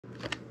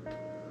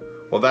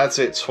Well, that's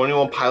it.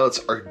 21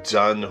 Pilots are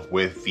done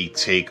with the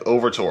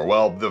Takeover tour.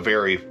 Well, the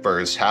very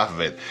first half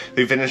of it.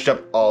 They finished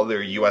up all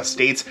their US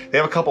states. They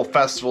have a couple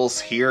festivals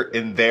here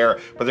and there,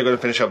 but they're going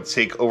to finish up the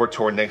Takeover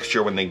tour next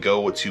year when they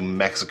go to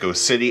Mexico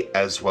City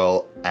as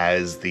well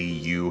as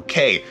the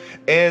UK.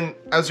 And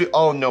as we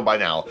all know by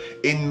now,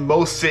 in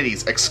most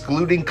cities,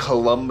 excluding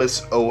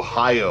Columbus,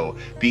 Ohio,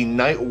 the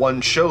night one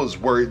shows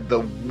were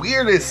the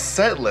weirdest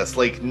set list,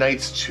 like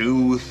nights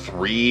 2,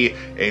 3,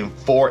 and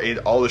 4 in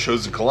all the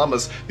shows in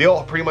Columbus. They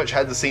all pretty much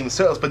had the same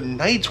set list, but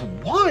night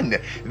one,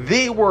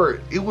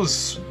 it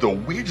was the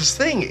weirdest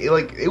thing.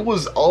 It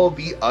was all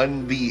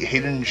the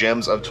hidden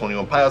gems of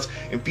 21 Pilots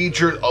and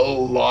featured a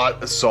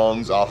lot of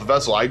songs off of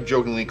Vessel. I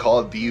jokingly call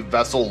it the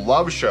Vessel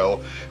Love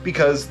Show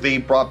because they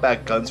brought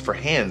back Guns for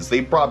Hands. They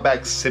brought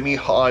back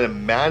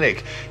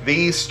Semi-Automatic.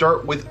 They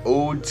start with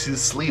Ode to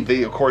Sleep.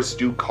 They, of course,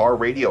 do Car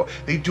Radio.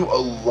 They do a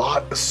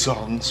lot of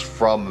songs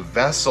from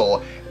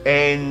Vessel,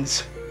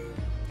 and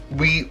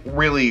we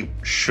really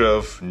should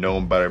have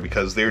known better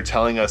because they're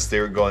telling us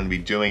they're going to be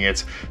doing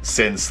it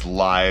since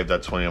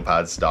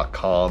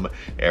live.21pilots.com,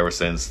 ever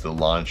since the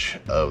launch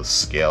of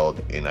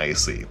Scaled and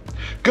Icy.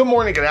 Good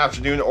morning, good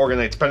afternoon, or good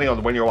night, depending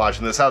on when you're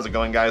watching this. How's it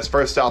going, guys?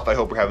 First off, I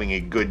hope you're having a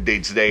good day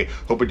today.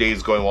 Hope your day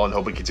is going well and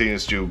hope it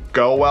continues to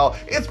go well.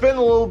 It's been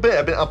a little bit.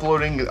 I've been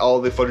uploading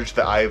all the footage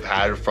that I've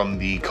had from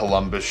the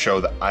Columbus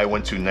show that I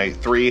went to night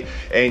 3.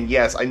 And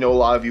yes, I know a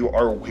lot of you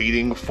are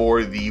waiting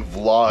for the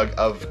vlog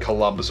of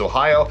Columbus,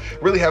 Ohio.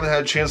 Really haven't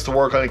had a chance to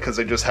work on it because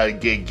I just had a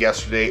gig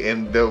yesterday,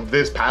 and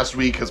this past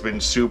week has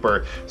been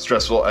super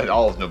stressful, and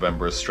all of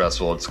November is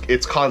stressful.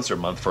 It's concert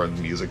month for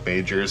the music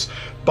majors,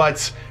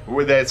 but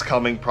that's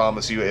coming,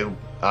 promise you.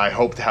 I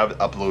hope to have it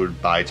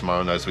uploaded by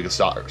tomorrow night so we can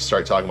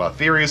start talking about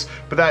theories,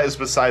 but that is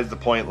besides the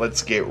point.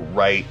 Let's get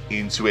right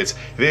into it.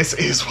 This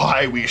is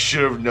why we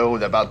should have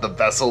known about the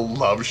Vessel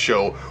Love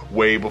Show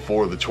way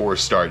before the tour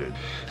started.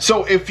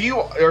 So if you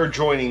are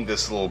joining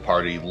this little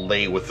party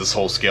late with this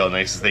whole Scale and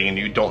Icy thing and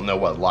you don't know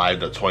what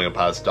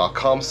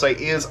live.21pilots.com site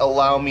is,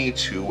 allow me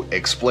to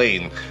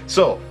explain.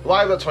 So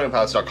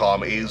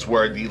live.21pilots.com is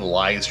where the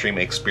live stream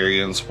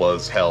experience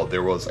was held.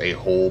 There was a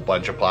whole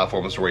bunch of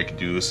platforms where you could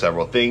do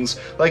several things,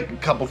 like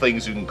couple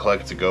things you can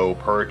collect to go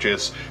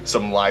purchase,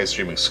 some live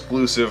stream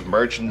exclusive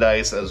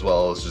merchandise, as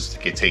well as just to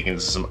get taken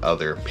to some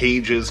other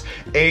pages.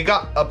 And it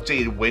got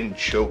updated when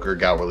Choker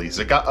got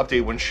released. It got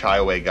updated when Shy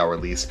Away got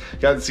released. You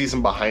got to see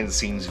some behind the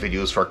scenes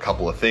videos for a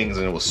couple of things,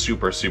 and it was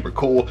super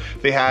cool.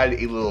 They had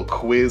a little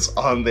quiz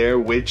on there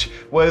which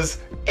was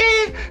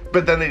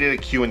but then they did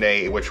a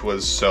Q&A which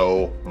was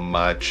so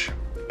much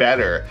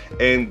better,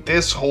 and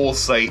this whole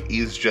site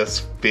is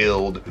just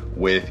filled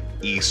with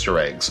Easter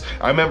eggs.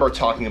 I remember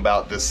talking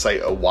about this site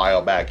a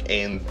while back,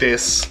 and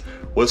this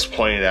was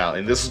pointed out,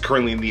 and this is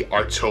currently in the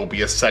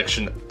Artopia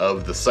section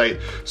of the site.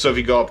 So if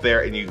you go up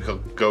there and you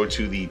go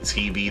to the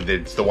TV,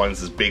 that's the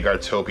ones, this big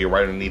Artopia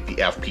right underneath the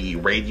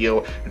FPE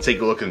radio, and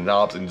take a look at the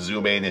knobs and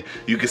zoom in, and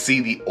you can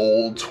see the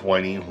old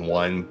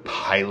 21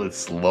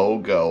 Pilots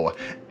logo,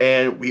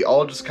 and we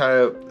all just kind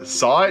of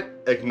saw it,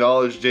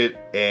 acknowledged it,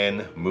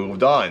 and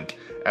moved on,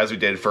 as we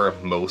did for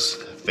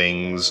most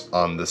things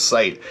on the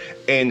site.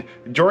 And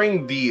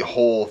during this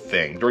whole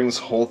thing,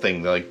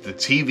 like the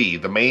TV,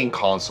 the main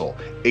console,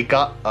 it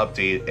got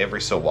updated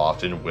every so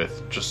often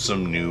with just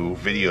some new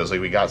videos.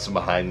 Like we got some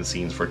behind the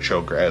scenes for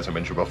Choker, as I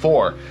mentioned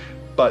before,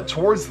 but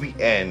towards the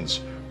end,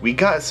 we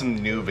got some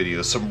new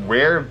videos, some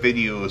rare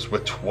videos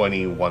with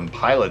 21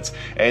 Pilots,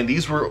 and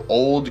these were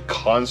old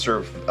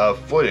concert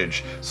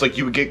footage. So like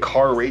you would get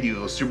Car Radio,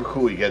 it was super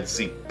cool. You get to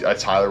see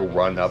Tyler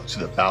run up to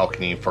the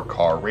balcony for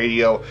Car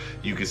Radio.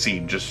 You can see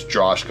just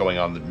Josh going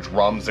on the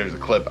drums. There's a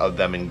clip of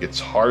them in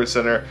Guitar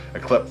Center, a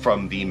clip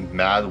from the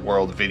Mad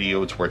World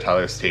video to where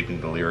Tyler's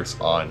taping the lyrics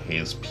on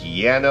his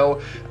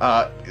piano,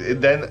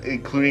 then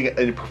including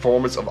a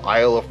performance of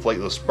Isle of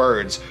Flightless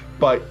Birds.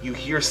 But you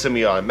hear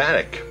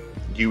Semi-Automatic,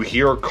 you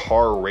hear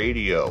Car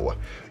Radio,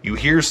 you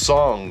hear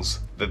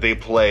songs that they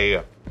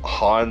play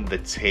on the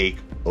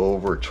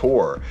Takeover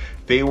tour.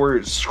 They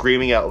were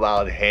screaming out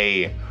loud,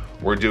 hey,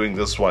 we're doing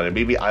this one. And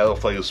maybe Isle of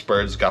Flightless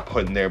Birds got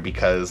put in there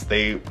because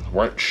they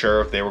weren't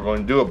sure if they were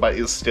going to do it, but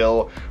it's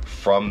still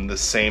from the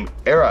same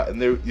era.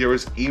 And there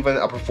was even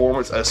a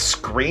performance, a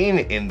screen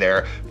in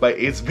there, but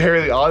it's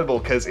barely audible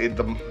because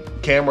the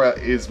camera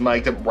is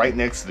mic'd up right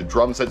next to the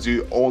drum set, so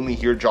you only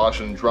hear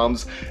Josh on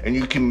drums, and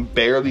you can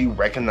barely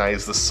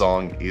recognize the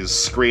song is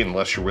Screen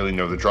unless you really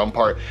know the drum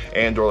part,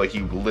 and or like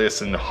you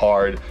listen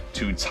hard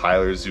to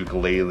Tyler's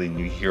ukulele and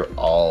you hear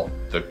all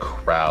the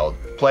crowd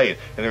play it.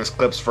 And there's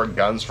clips for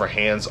Guns for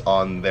Hands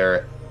on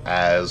there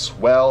as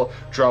well,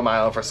 Drum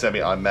Island for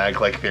Semi-Automatic,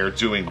 like they're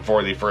doing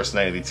for the first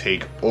night of the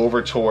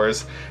Takeover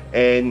tours,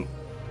 and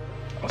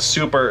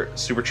super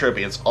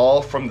trippy. It's all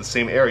from the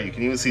same era. You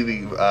can even see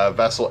the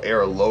Vessel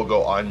era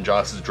logo on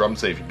Josh's drum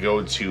set if you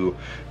go to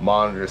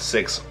monitor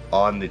 6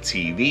 on the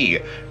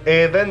TV.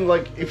 And then,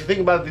 like, if you think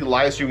about the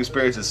live stream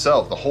experience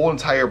itself, the whole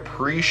entire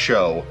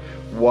pre-show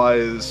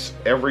was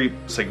every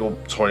single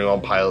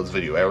 21 Pilots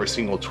video, every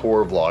single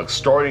tour vlog,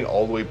 starting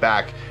all the way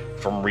back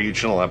from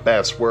regional at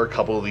best, where a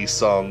couple of these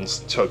songs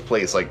took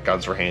place, like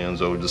Guns for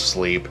Hands, Ode to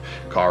Sleep,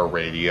 Car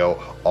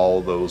Radio.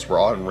 All those were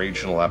on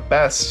regional at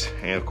best,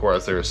 and of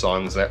course there are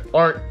songs that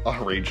aren't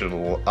on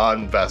regional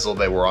on Vessel,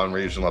 they were on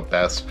regional at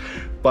best.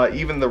 But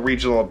even the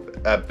regional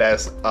at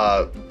best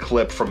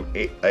clip from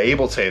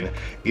Ableton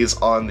is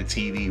on the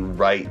TV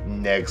right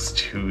next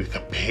to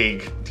the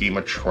big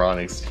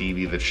Dematronics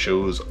TV that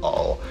shows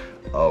all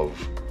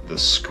of the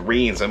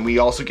screens. And we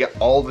also get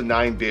all the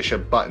 9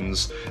 Bishop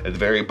buttons at the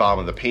very bottom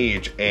of the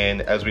page.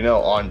 And as we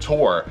know, on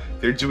tour,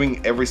 they're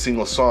doing every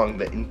single song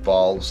that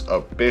involves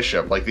a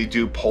Bishop. Like they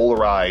do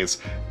Polarize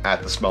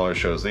at the smaller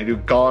shows, they do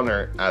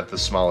Goner at the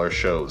smaller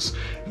shows,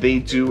 they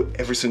do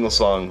every single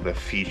song that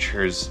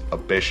features a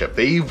Bishop.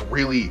 They've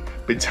really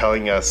been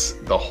telling us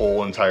the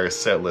whole entire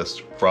set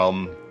list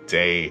from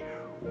day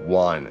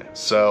one.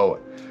 So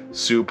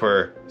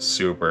super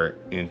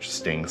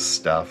interesting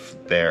stuff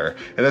there.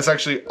 And that's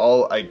actually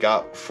all I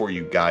got for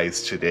you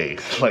guys today.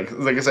 Like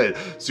I said,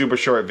 super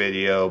short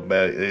video,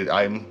 but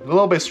I'm a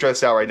little bit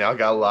stressed out right now.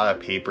 Got a lot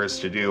of papers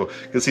to do.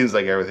 It seems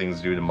like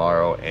everything's due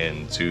tomorrow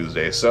and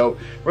Tuesday. So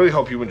really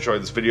hope you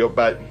enjoyed this video,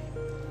 but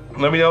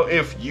let me know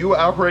if you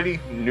already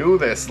knew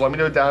this. Let me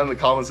know down in the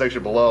comment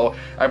section below.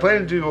 I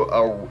plan to do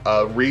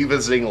a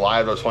revisiting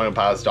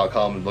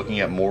live.20pilots.com and looking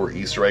at more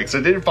Easter eggs.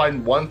 I did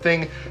find one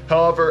thing,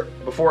 however,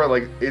 before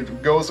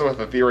it goes with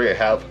the theory I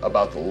have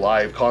about the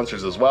live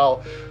concerts as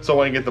well. So I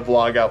want to get the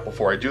vlog out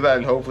before I do that,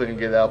 and hopefully I can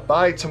get it out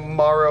by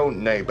tomorrow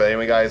night. But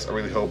anyway, guys, I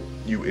really hope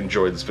you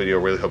enjoyed this video.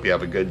 I really hope you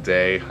have a good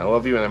day. I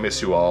love you and I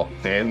miss you all.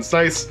 And it's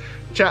nice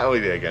chatting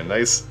with you again.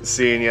 Nice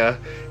seeing you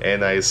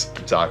and nice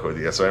talking with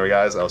you. So anyway,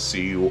 guys, I'll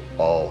see you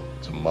all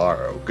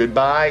tomorrow.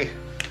 Goodbye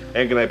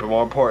and good night, but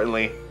more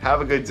importantly,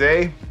 have a good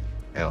day,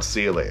 and I'll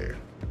see you later.